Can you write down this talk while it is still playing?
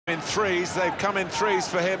threes. They've come in threes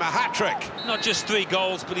for him. A hat-trick. Not just 3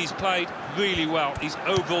 goals, but he's played really well. His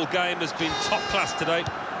overall game has been top class today.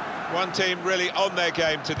 One team really on their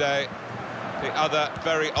game today, the other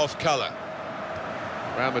very off-colour.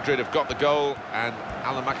 Real Madrid have got the goal, and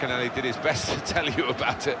Alan McInally did his best to tell you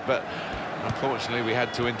about it, but unfortunately we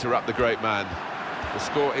had to interrupt the great man. The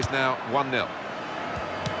score is now 1-0.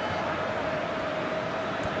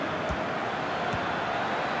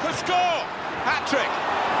 The score! Hat-trick!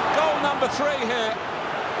 Goal number 3 here,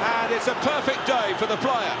 and it's a perfect day for the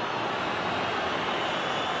player.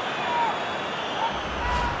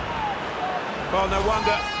 Well, no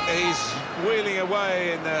wonder he's wheeling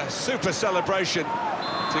away in a super celebration.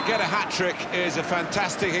 To get a hat-trick is a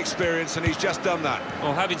fantastic experience, and he's just done that.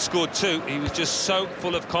 Well, having scored 2, he was just so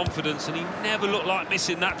full of confidence, and he never looked like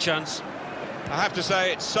missing that chance. I have to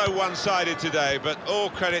say it's so one-sided today, but all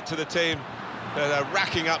credit to the team that are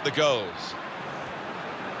racking up the goals.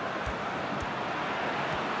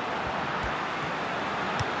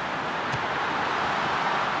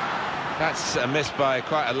 That's a miss by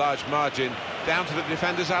quite a large margin. Down to the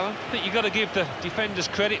defenders, Alan? I think you've got to give the defenders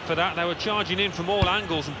credit for that. They were charging in from all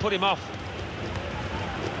angles and put him off.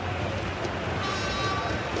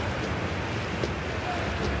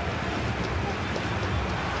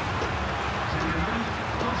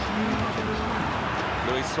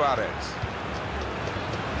 Luis Suarez.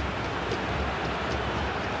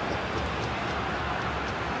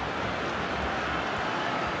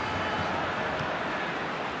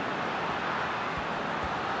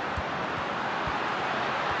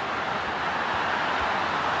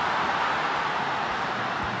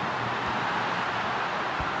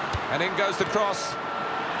 And in goes the cross.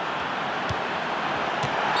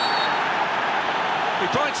 He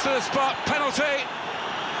points to the spot, penalty.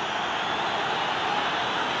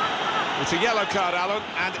 It's a yellow card, Alan,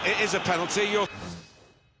 and it is a penalty.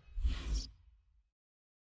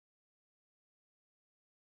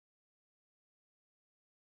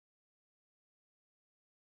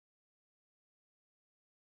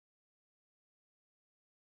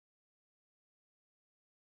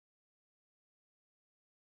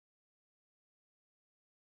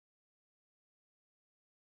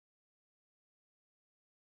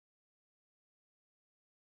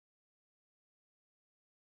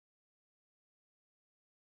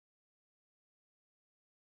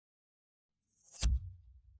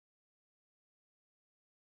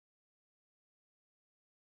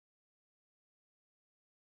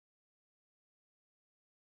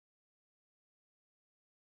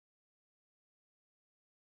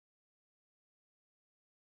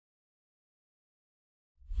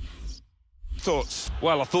 Thoughts?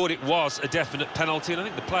 Well, I thought it was a definite penalty, and I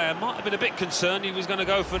think the player might have been a bit concerned. He was going to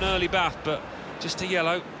go for an early bath, but just a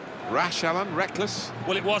yellow. Rash, Alan, reckless.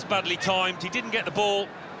 Well, it was badly timed. He didn't get the ball,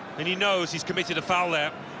 and he knows he's committed a foul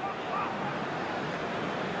there.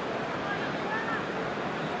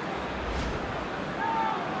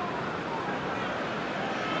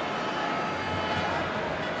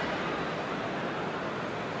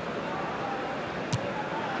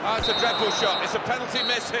 Oh, it's a dreadful shot. It's a penalty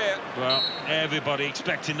miss here. Well, everybody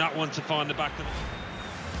expecting that one to find the back of the...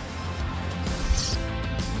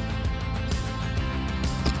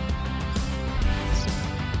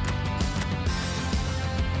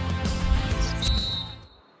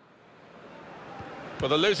 Well,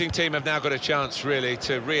 the losing team have now got a chance, really,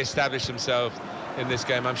 to re-establish themselves in this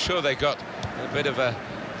game. I'm sure they got a bit of a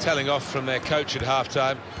telling off from their coach at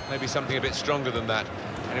half-time, maybe something a bit stronger than that.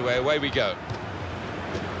 Anyway, away we go.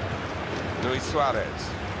 Luis Suarez.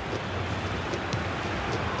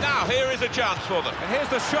 Now, here is a chance for them. And here's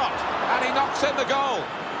the shot, and he knocks in the goal.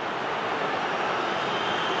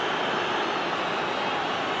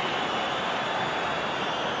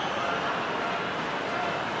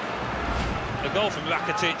 A goal from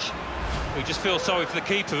Rakitic. We just feel sorry for the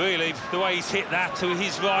keeper, really. The way he's hit that to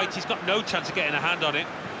his right, he's got no chance of getting a hand on it.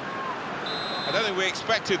 I don't think we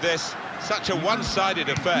expected this. Such a one-sided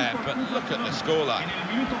affair, but look at the scoreline.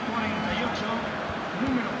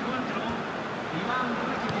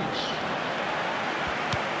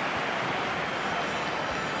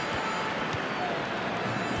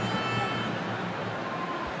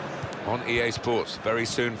 On EA Sports, very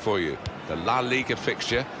soon for you, the La Liga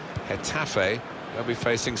fixture, Getafe, they'll be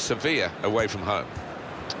facing Sevilla away from home.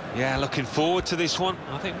 Yeah, looking forward to this one.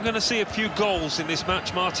 I think we're going to see a few goals in this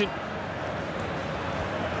match, Martin.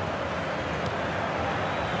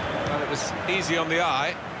 Well, it was easy on the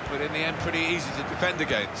eye, but in the end pretty easy to defend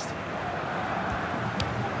against.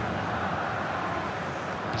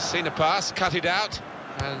 He's seen a pass, cut it out,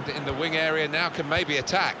 and in the wing area now can maybe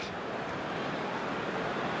attack.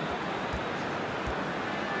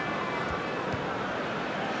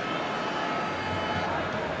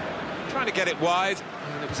 trying to get it wide,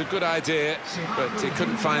 and it was a good idea, but he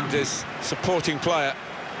couldn't find his supporting player.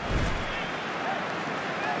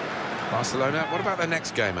 Barcelona, what about their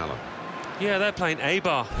next game, Alan? Yeah, they're playing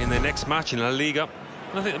Eibar in their next match in La Liga.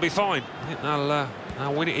 I think they'll be fine. I think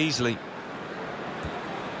they'll win it easily.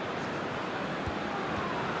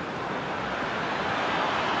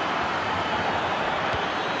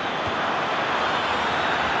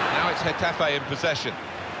 Now it's Getafe in possession.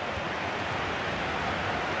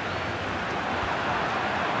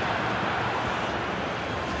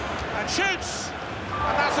 And shoots!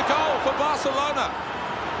 And that's a goal for Barcelona.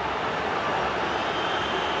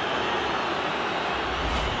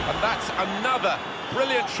 And that's another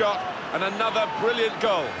brilliant shot and another brilliant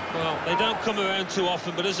goal. Well, they don't come around too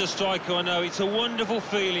often, but as a striker, I know it's a wonderful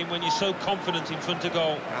feeling when you're so confident in front of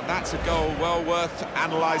goal. And that's a goal well worth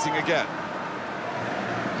analysing again.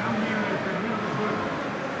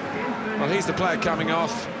 Well, he's the player coming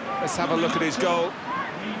off. Let's have a look at his goal.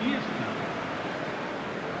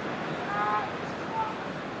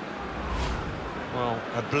 Well,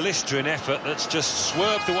 a blistering effort that's just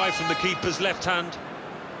swerved away from the keeper's left hand.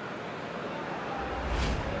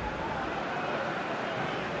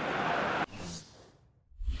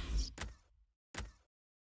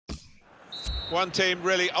 One team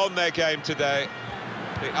really on their game today,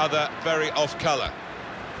 the other very off colour.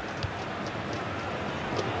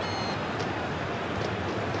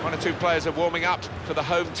 One or two players are warming up for the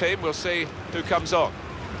home team. We'll see who comes on.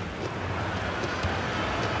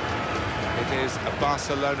 It is a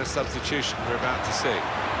Barcelona substitution we're about to see.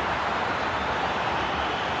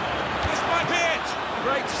 This might be it!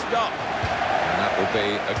 Great stop. And that will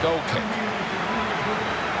be a goal kick.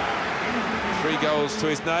 3 goals to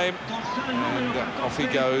his name, and off he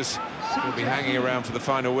goes. He'll be hanging around for the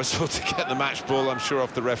final whistle to get the match ball, I'm sure,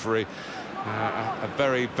 off the referee. A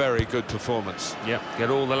very, very good performance. Yep, get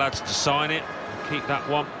all the lads to sign it and keep that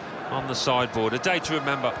one on the sideboard. A day to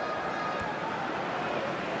remember.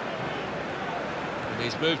 And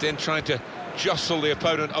he's moved in trying to jostle the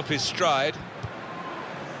opponent off his stride.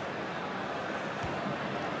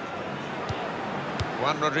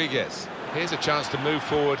 Juan Rodriguez. Here's a chance to move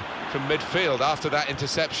forward from midfield after that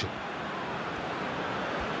interception.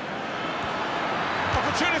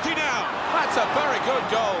 Opportunity now. That's a very good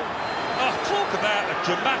goal. Oh, talk about a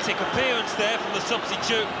dramatic appearance there from the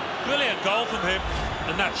substitute. Brilliant goal from him.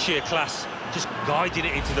 And that's sheer class. Just guiding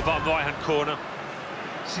it into the bottom right-hand corner.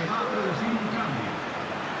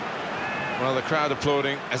 Well, the crowd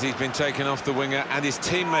applauding as he's been taken off the winger, and his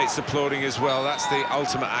teammates applauding as well. That's the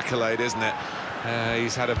ultimate accolade, isn't it?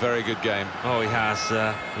 He's had a very good game. Oh, he has.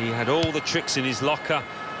 He had all the tricks in his locker,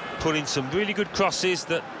 put in some really good crosses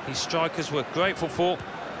that his strikers were grateful for.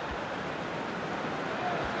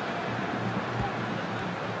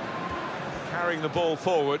 Carrying the ball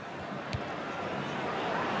forward.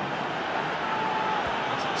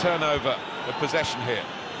 It's a turnover of possession here.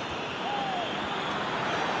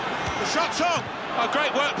 The shot's on. Oh,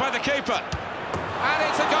 great work by the keeper. And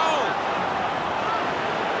it's a goal.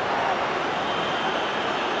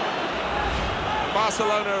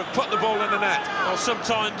 Barcelona have put the ball in the net. Well,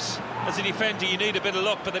 sometimes, as a defender, you need a bit of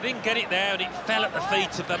luck, but they didn't get it there, and it fell at the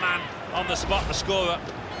feet of the man on the spot, the scorer.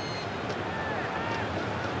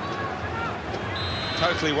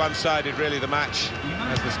 Totally one-sided, really, the match,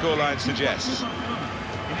 as the scoreline suggests.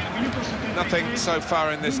 Nothing so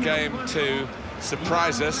far in this game to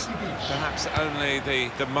surprise us. Perhaps only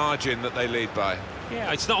the margin that they lead by.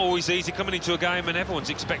 Yeah, it's not always easy coming into a game, and everyone's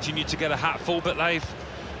expecting you to get a hatful, but they've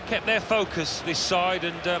kept their focus this side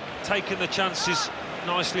and taken the chances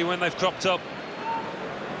nicely when they've cropped up.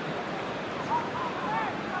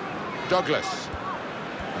 Douglas.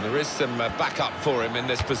 And there is some backup for him in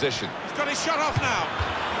this position. He's got his shot off now.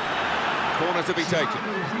 Corner to be taken.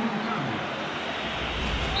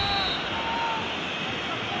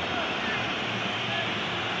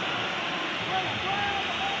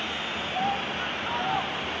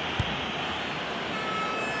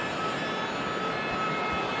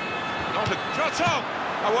 Shot on.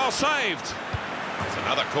 Oh, well saved. It's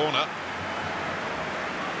another corner.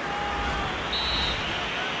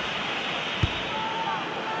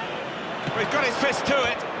 He's got his fist to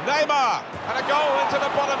it. Neymar, and a goal into the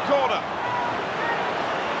bottom corner.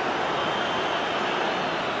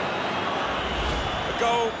 A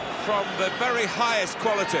goal from the very highest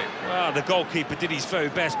quality. Well, the goalkeeper did his very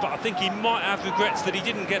best, but I think he might have regrets that he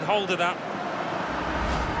didn't get hold of that.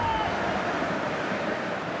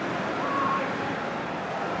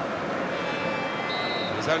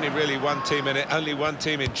 There's only really one team in it, only one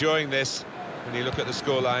team enjoying this when you look at the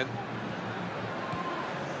scoreline.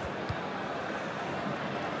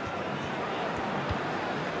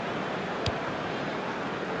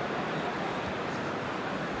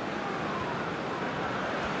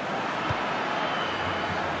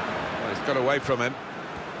 got away from him.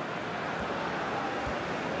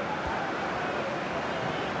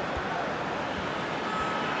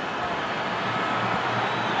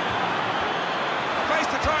 Space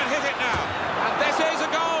to try and hit it now. And this is a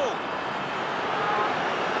goal.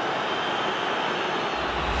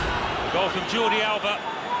 Goal from Jordi Alba.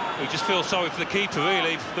 We just feel sorry for the keeper,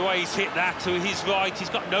 really. The way he's hit that to his right, he's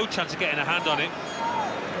got no chance of getting a hand on it.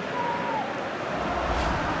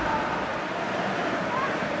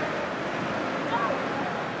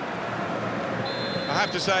 I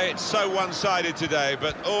have to say, it's so one-sided today,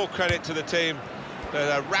 but all credit to the team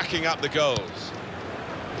that are racking up the goals.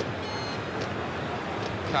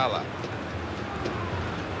 Kala.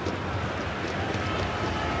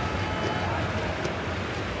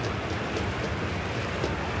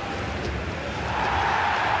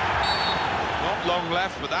 Not long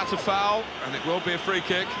left, but that's a foul, and it will be a free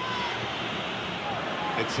kick.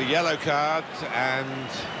 It's a yellow card, and...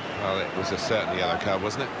 well, it was a certain yellow card,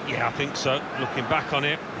 wasn't it? Yeah, I think so. Looking back on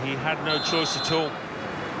it, he had no choice at all.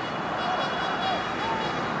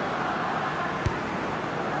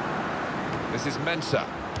 This is Mensah.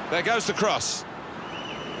 There goes the cross.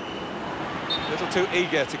 A little too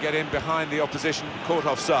eager to get in behind the opposition, caught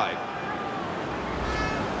offside.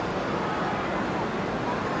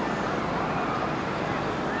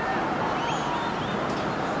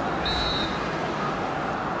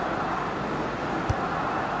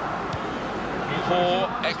 Four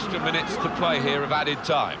extra minutes to play here of added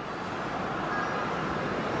time.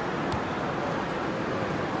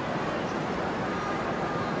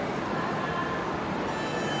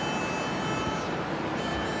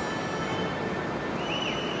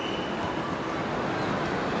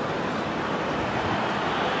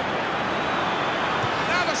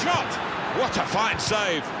 Now the shot! What a fine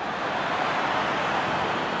save!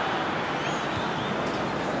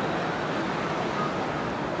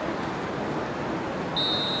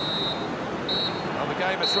 The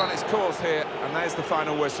game has run its course here, and there's the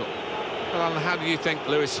final whistle. Well, Alan, how do you think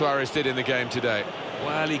Luis Suarez did in the game today?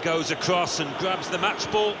 Well, he goes across and grabs the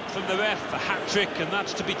match ball from the ref, a hat-trick, and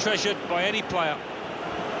that's to be treasured by any player.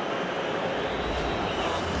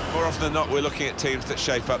 More often than not, we're looking at teams that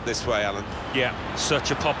shape up this way, Alan. Yeah, such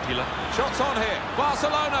a popular. Shots on here.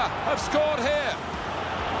 Barcelona have scored here.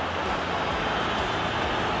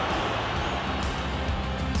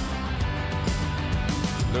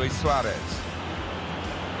 Luis Suarez.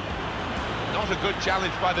 Not a good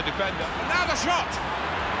challenge by the defender. And now the shot!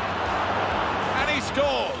 And he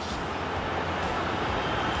scores!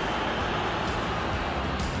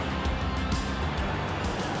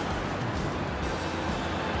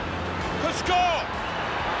 To score!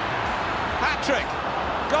 Hat-trick!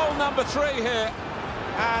 Goal number 3 here.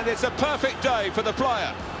 And it's a perfect day for the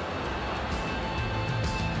player.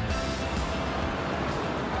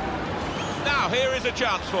 Now here is a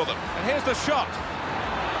chance for them. And here's the shot.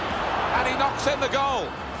 And he knocks in the goal.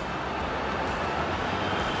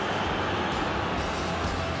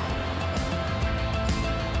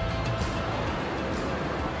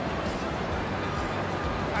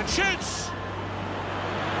 And shoots.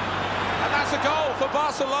 And that's a goal for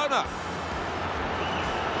Barcelona.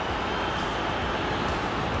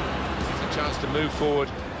 It's a chance to move forward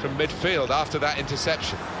from midfield after that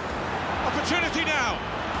interception. Opportunity now.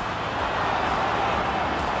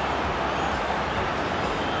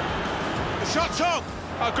 Shot's on!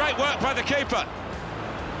 Oh, great work by the keeper.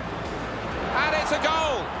 And it's a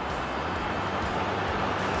goal!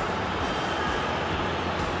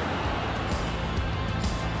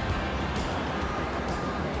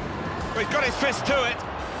 He's got his fist to it.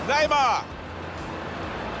 Neymar!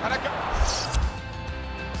 And a goal!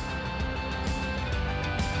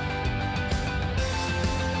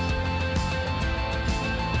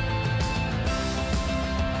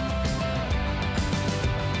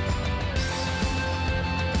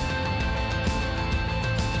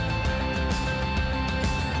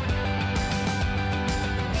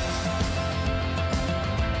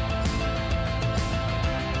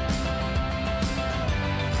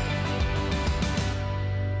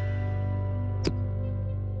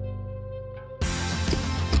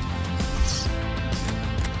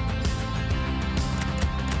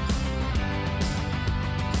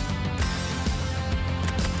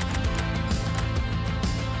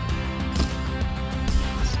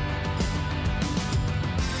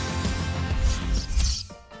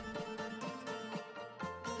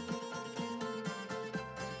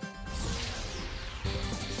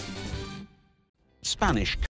 Spanish